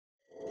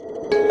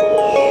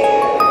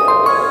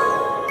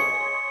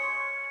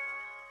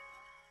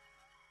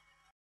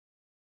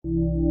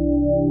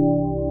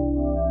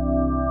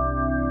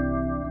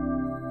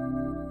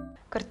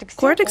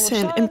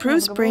Cortexin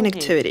improves brain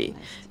activity,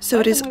 so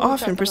it is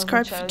often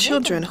prescribed for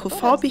children who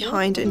fall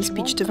behind in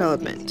speech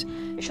development.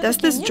 Does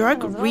this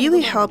drug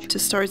really help to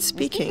start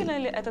speaking?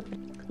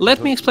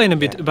 Let me explain a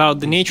bit about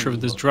the nature of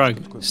this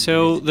drug,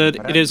 so that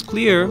it is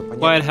clear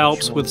why it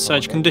helps with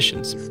such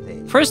conditions.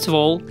 First of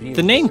all,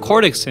 the name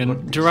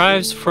Cortexin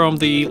derives from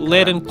the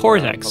Latin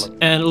cortex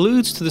and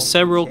alludes to the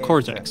cerebral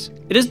cortex.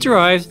 It is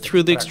derived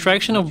through the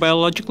extraction of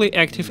biologically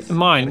active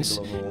amines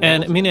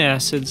and amino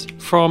acids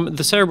from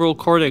the cerebral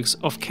cortex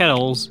of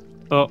cattle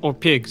or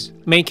pigs,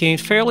 making it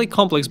fairly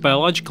complex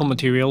biological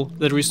material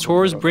that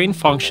restores brain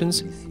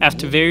functions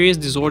after various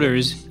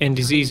disorders and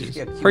diseases.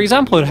 For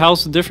example, it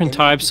helps with different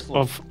types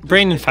of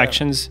brain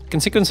infections,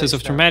 consequences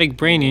of traumatic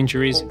brain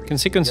injuries,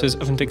 consequences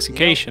of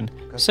intoxication.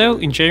 So,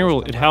 in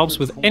general, it helps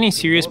with any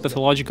serious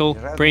pathological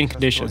brain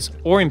conditions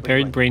or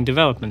impaired brain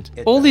development.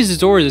 All these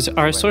disorders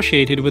are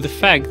associated with the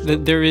fact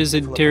that there is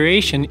a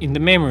deterioration in the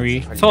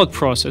memory, thought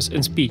process,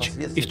 and speech.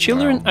 If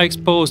children are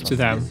exposed to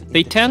them,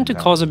 they tend to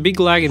cause a big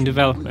lag in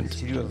development.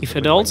 If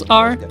adults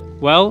are,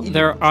 well,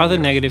 there are other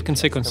negative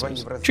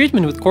consequences.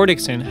 Treatment with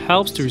Cortexin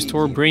helps to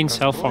restore brain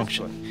cell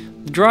function.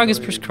 The drug is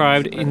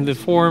prescribed in the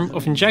form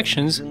of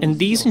injections, and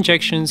these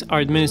injections are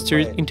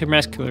administered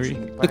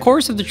intramuscularly. The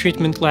course of the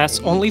treatment lasts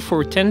only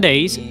for 10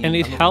 days, and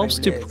it helps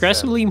to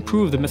progressively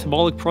improve the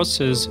metabolic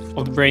process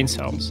of the brain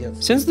cells.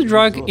 Since the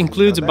drug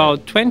includes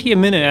about 20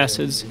 amino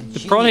acids,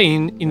 the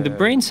protein in the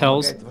brain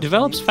cells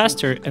develops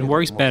faster and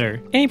works better.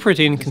 Any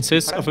protein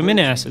consists of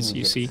amino acids,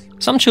 you see.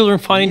 Some children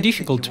find it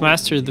difficult to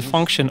master the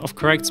function of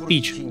correct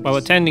speech while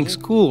attending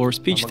school or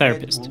speech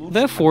therapist.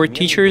 Therefore,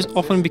 teachers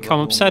often become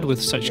upset with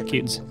such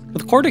kids.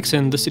 With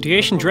Cortexin, the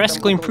situation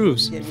drastically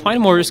improves.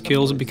 Fine motor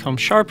skills become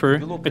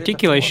sharper,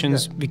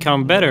 articulations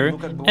become better,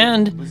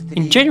 and,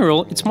 in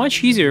general, it's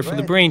much easier for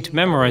the brain to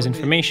memorize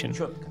information.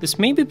 This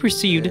may be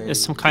perceived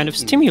as some kind of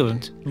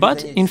stimulant,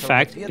 but, in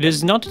fact, it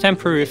is not a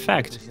temporary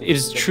effect. It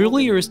is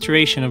truly a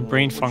restoration of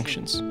brain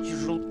functions.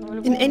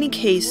 In any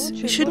case,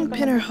 we shouldn't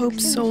pin our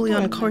hopes solely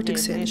on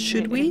Cortexin,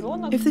 should we?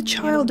 If the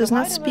child does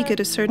not speak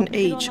at a certain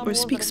age or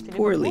speaks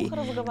poorly,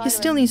 he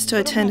still needs to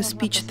attend a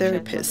speech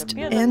therapist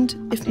and,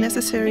 if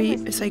necessary,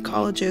 a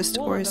psychologist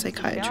or a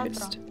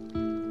psychiatrist.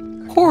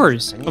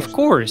 Of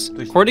course,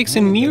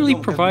 Cortexin merely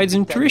provides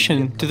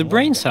nutrition to the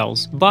brain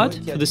cells, but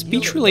for the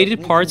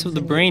speech-related parts of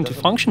the brain to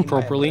function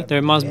properly,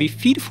 there must be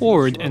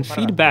feed-forward and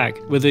feedback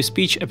with the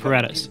speech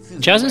apparatus.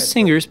 Just as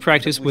singers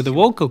practice with a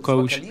vocal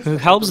coach who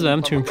helps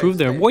them to improve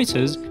their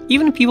voices,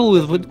 even people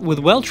with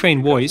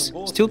well-trained voice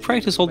still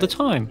practice all the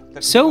time.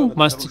 So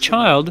must a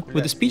child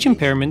with a speech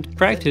impairment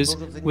practice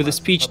with a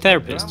speech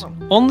therapist.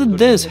 Only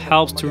this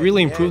helps to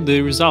really improve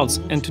the results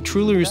and to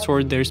truly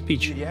restore their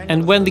speech.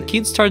 And when the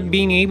kids start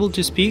being able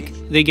to speak,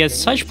 they get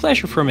such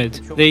pleasure from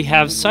it. They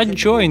have such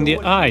joy in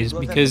their eyes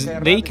because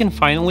they can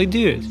finally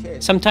do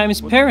it. Sometimes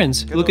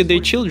parents look at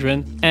their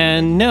children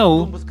and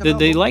know that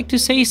they like to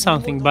say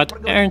something but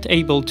aren't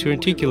able to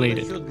articulate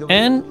it.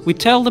 And we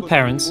tell the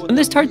parents, when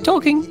they start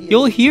talking,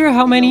 you'll hear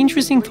how many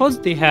interesting thoughts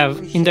they have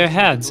in their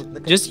heads.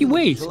 Just you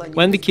wait.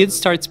 When the kids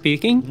start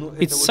speaking,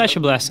 it's such a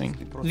blessing.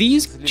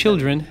 These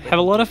children have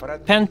a lot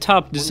of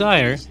pent-up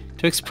desire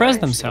to express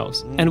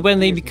themselves, and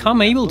when they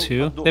become able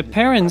to, their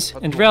parents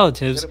and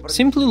relatives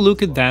simply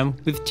look at them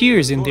with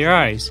tears in their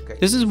eyes.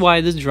 This is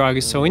why this drug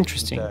is so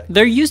interesting.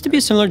 There used to be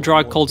a similar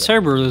drug called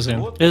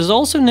cerebralizin. It is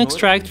also an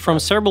extract from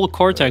cerebral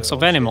cortex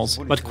of animals,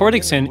 but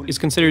Cortexin is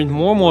considered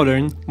more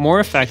modern, more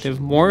effective,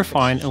 more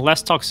refined, and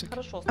less toxic.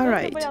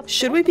 Alright,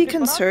 should we be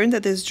concerned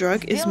that this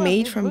drug is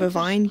made from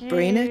bovine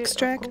brain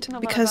extract?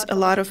 Because a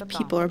lot of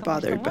people are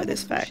bothered by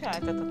this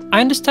fact. I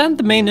understand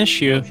the main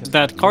issue is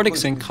that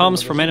Cortexin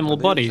comes from animal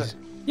bodies.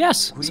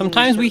 Yes,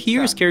 sometimes we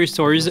hear scary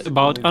stories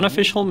about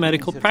unofficial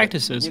medical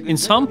practices. In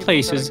some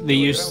places, they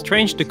use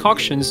strange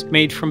decoctions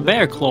made from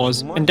bear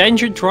claws.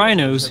 Endangered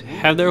rhinos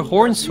have their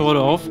horns sawed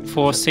off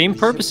for same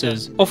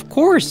purposes. Of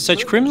course,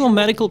 such criminal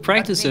medical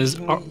practices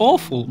are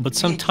awful, but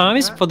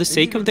sometimes, for the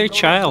sake of their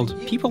child,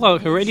 people are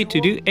ready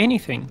to do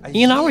anything.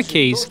 In our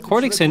case,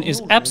 Cortexin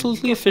is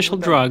absolutely official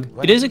drug.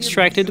 It is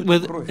extracted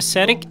with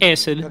acetic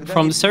acid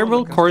from the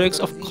cerebral cortex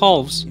of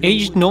calves,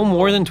 aged no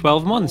more than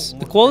 12 months.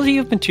 The quality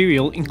of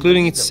material,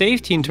 including its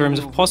safety in terms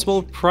of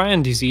possible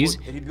prion disease,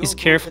 is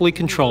carefully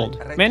controlled.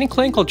 Many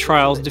clinical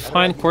trials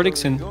define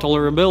Cortexin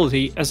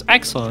tolerability as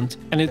excellent,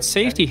 and its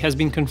safety has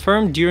been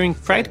confirmed during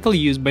practical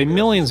use by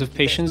millions of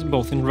patients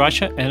both in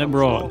Russia and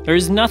abroad. There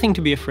is nothing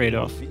to be afraid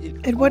of.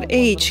 At what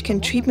age can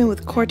treatment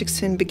with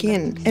Cortexin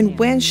begin, and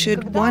when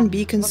should one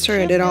be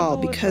concerned at all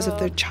because of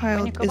their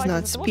child is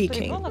not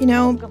speaking? You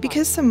know,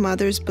 because some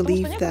mothers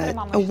believe that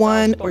a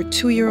 1- or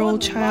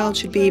 2-year-old child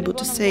should be able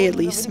to say at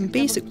least some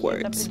basic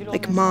words,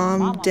 like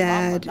mom,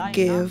 dad,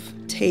 give,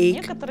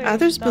 take.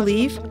 Others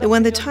believe that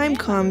when the time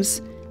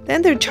comes,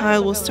 Then their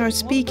child will start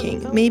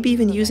speaking, maybe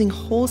even using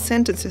whole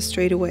sentences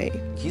straight away.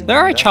 There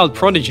are child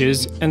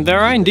prodigies and there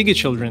are indigo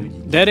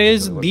children. That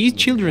is, these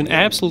children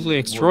are absolutely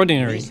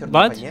extraordinary,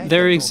 but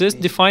there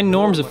exist defined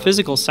norms of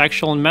physical,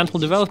 sexual and mental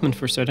development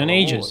for certain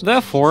ages.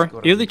 Therefore,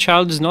 if the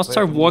child does not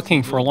start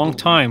walking for a long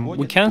time,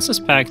 we can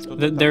suspect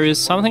that there is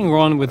something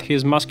wrong with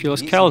his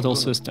musculoskeletal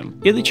system.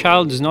 If the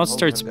child does not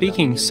start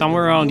speaking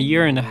somewhere around a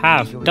year and a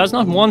half, does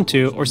not want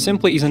to, or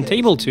simply isn't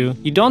able to,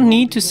 you don't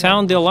need to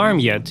sound the alarm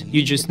yet.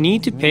 You just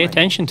need to pay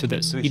attention to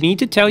this. You need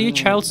to tell your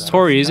child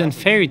stories and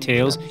fairy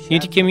tales. You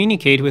need to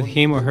communicate with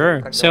him or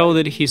her so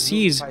that he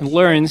sees and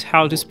learns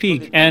how to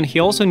speak, and he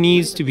also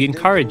needs to be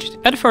encouraged.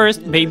 At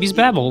first, babies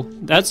babble.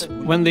 That's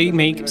when they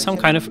make some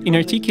kind of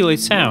inarticulate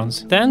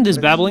sounds. Then this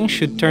babbling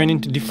should turn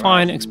into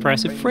defined,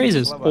 expressive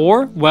phrases,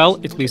 or, well,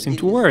 at least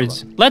into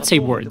words. Let's say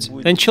words.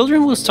 Then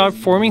children will start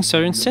forming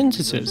certain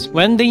sentences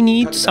when they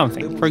need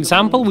something. For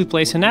example, we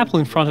place an apple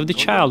in front of the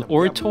child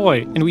or a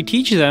toy, and we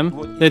teach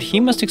them that he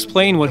must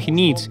explain what he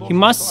needs. He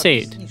must say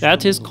it.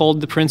 That is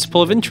called the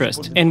principle of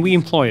interest, and we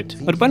employ it.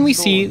 But when we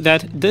see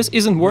that this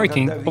isn't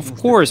working, of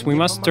course we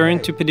must turn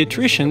to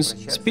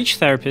pediatricians, speech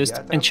therapists,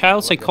 and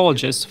child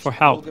psychologists for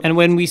help. And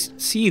when we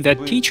see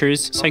that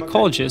teachers,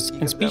 psychologists,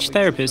 and speech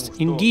therapists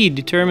indeed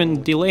determine a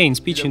delay in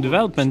speech and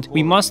development,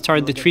 we must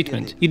start the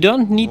treatment. You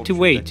don't need to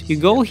wait. Your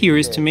goal here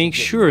is to make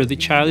sure the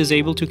child is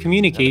able to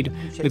communicate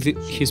with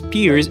his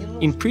peers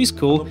in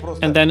preschool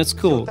and then at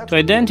school, to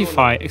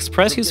identify,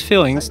 express his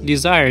feelings,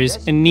 desires,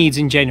 and needs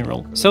in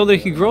general, so that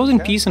he grows in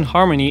peace and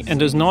harmony and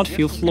does not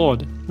feel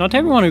flawed. Not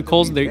everyone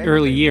recalls their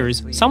early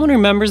years. Someone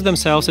remembers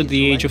themselves at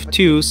the age of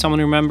 2, someone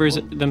remembers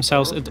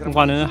themselves at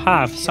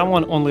 1.5,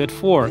 someone only at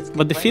 4.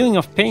 But the feeling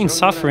of pain,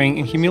 suffering,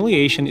 and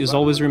humiliation is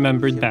always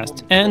remembered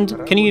best. And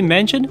can you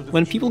imagine?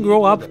 When people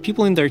grow up,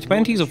 people in their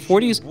 20s or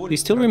 40s, they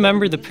still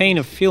remember the pain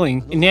of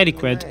feeling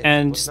inadequate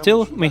and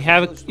still may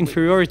have an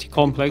inferiority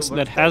complex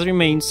that has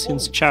remained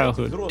since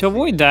childhood. To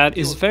avoid that,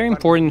 it is very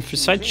important for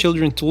such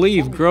children to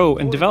live, grow,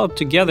 and develop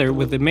together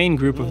with the main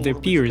group of their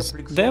peers.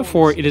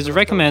 Therefore, it is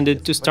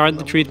recommended to start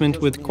the treatment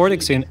with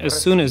Cortexin as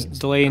soon as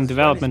delay in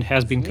development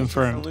has been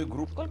confirmed.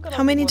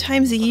 How many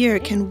times a year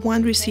can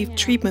one receive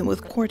treatment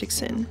with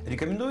Cortexin?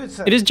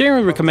 It is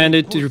generally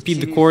recommended to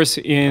repeat the course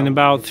in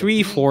about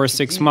 3, 4,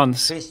 6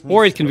 months,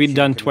 or it can be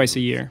done twice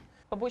a year.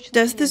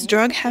 Does this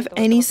drug have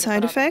any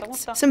side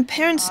effects? Some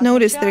parents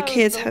notice their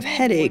kids have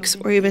headaches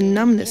or even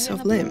numbness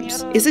of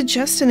limbs. Is it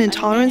just an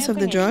intolerance of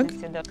the drug?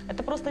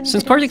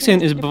 Since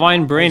Cortexin is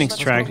bovine brain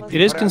extract, it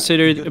is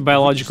considered a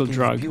biological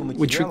drug,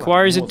 which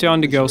requires it to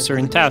undergo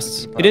certain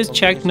tests. It is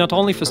checked not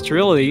only for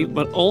sterility,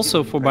 but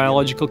also for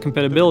biological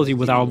compatibility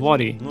with our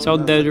body, so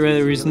that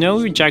there is no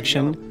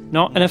rejection,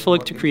 no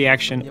anaphylactic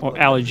reaction or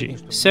allergy.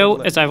 So,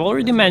 as I've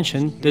already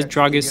mentioned, this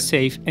drug is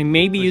safe and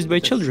may be used by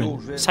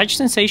children. Such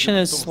sensation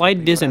as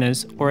slight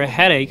dizziness or a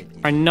headache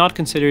are not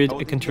considered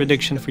a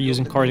contradiction for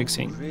using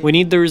Cortexin. We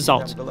need the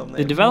result,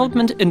 the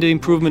development and the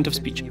improvement of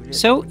speech.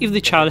 So, if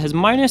the child has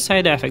minor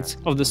side effects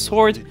of the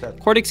sort,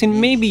 Cortexin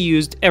may be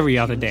used every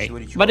other day.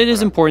 But it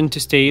is important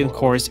to stay on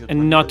course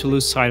and not to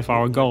lose sight of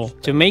our goal,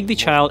 to make the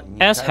child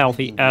as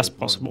healthy as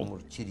possible.